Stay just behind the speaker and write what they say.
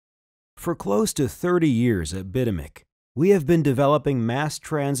For close to 30 years at Bitimec, we have been developing mass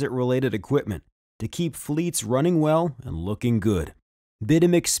transit-related equipment to keep fleets running well and looking good.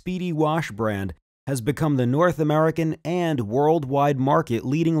 Bitimec's Speedy Wash brand has become the North American and worldwide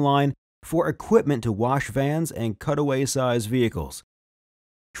market-leading line for equipment to wash vans and cutaway-size vehicles,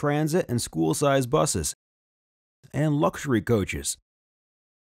 transit and school-size buses, and luxury coaches.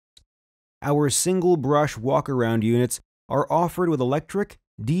 Our single-brush walk-around units are offered with electric,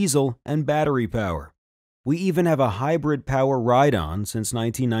 diesel, and battery power. We even have a hybrid power ride-on since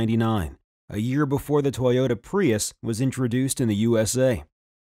 1999, a year before the Toyota Prius was introduced in the USA.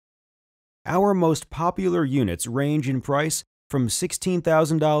 Our most popular units range in price from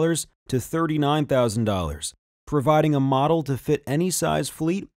 $16,000 to $39,000, providing a model to fit any size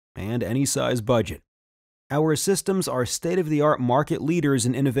fleet and any size budget. Our systems are state-of-the-art market leaders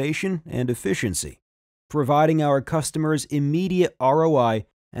in innovation and efficiency, providing our customers immediate ROI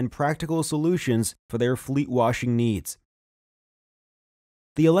and practical solutions for their fleet washing needs.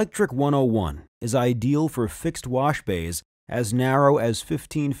 The Electric 101 is ideal for fixed wash bays as narrow as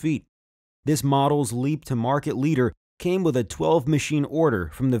 15 feet. This model's leap to market leader came with a 12-machine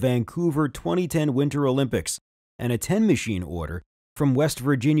order from the Vancouver 2010 Winter Olympics and a 10-machine order from West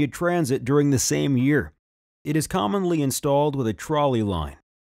Virginia Transit during the same year. It is commonly installed with a trolley line,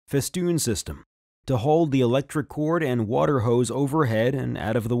 festoon system, to hold the electric cord and water hose overhead and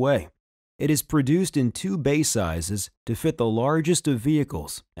out of the way. It is produced in two bay sizes to fit the largest of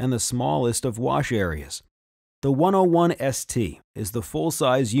vehicles and the smallest of wash areas. The 101 ST is the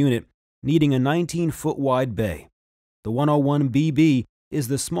full-size unit needing a 19-foot wide bay. The 101 BB is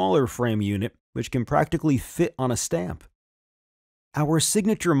the smaller frame unit which can practically fit on a stamp. Our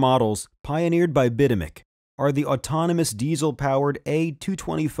signature models, pioneered by Bitimec, are the autonomous diesel-powered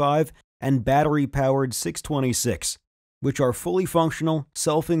A225 and battery-powered 626, which are fully functional,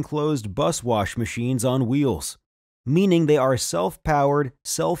 self-enclosed bus wash machines on wheels, meaning they are self-powered,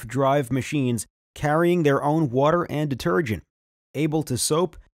 self-drive machines carrying their own water and detergent, able to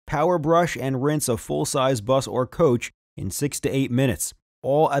soap, power brush, and rinse a full-size bus or coach in 6 to 8 minutes,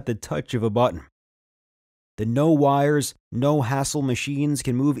 all at the touch of a button. The no-wires, no-hassle machines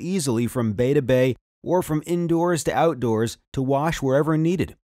can move easily from bay to bay or from indoors to outdoors to wash wherever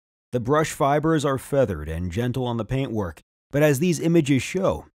needed. The brush fibers are feathered and gentle on the paintwork, but as these images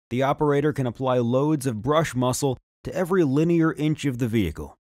show, the operator can apply loads of brush muscle to every linear inch of the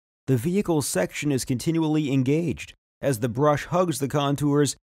vehicle. The vehicle section is continually engaged as the brush hugs the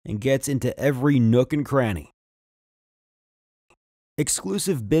contours and gets into every nook and cranny.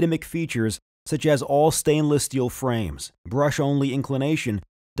 Exclusive Bitimec features such as all stainless steel frames, brush-only inclination,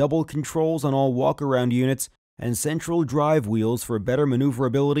 double controls on all walk-around units, and central drive wheels for better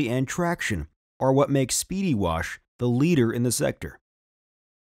maneuverability and traction are what makes Speedy Wash the leader in the sector.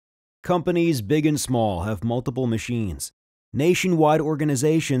 Companies big and small have multiple machines. Nationwide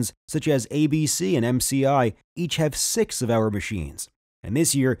organizations such as ABC and MCI each have 6 of our machines. And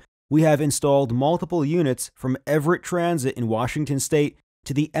this year, we have installed multiple units from Everett Transit in Washington State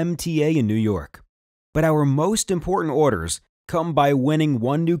to the MTA in New York. But our most important orders come by winning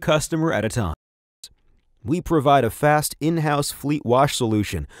one new customer at a time. We provide a fast in-house fleet wash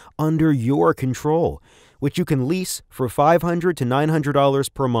solution under your control, which you can lease for $500 to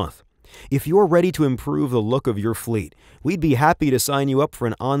 $900 per month. If you're ready to improve the look of your fleet, we'd be happy to sign you up for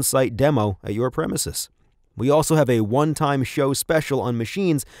an on-site demo at your premises. We also have a one-time show special on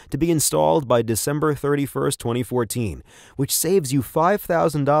machines to be installed by December 31st, 2014, which saves you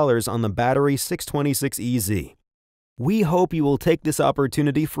 $5,000 on the battery 626EZ. We hope you will take this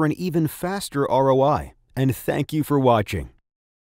opportunity for an even faster ROI, and thank you for watching.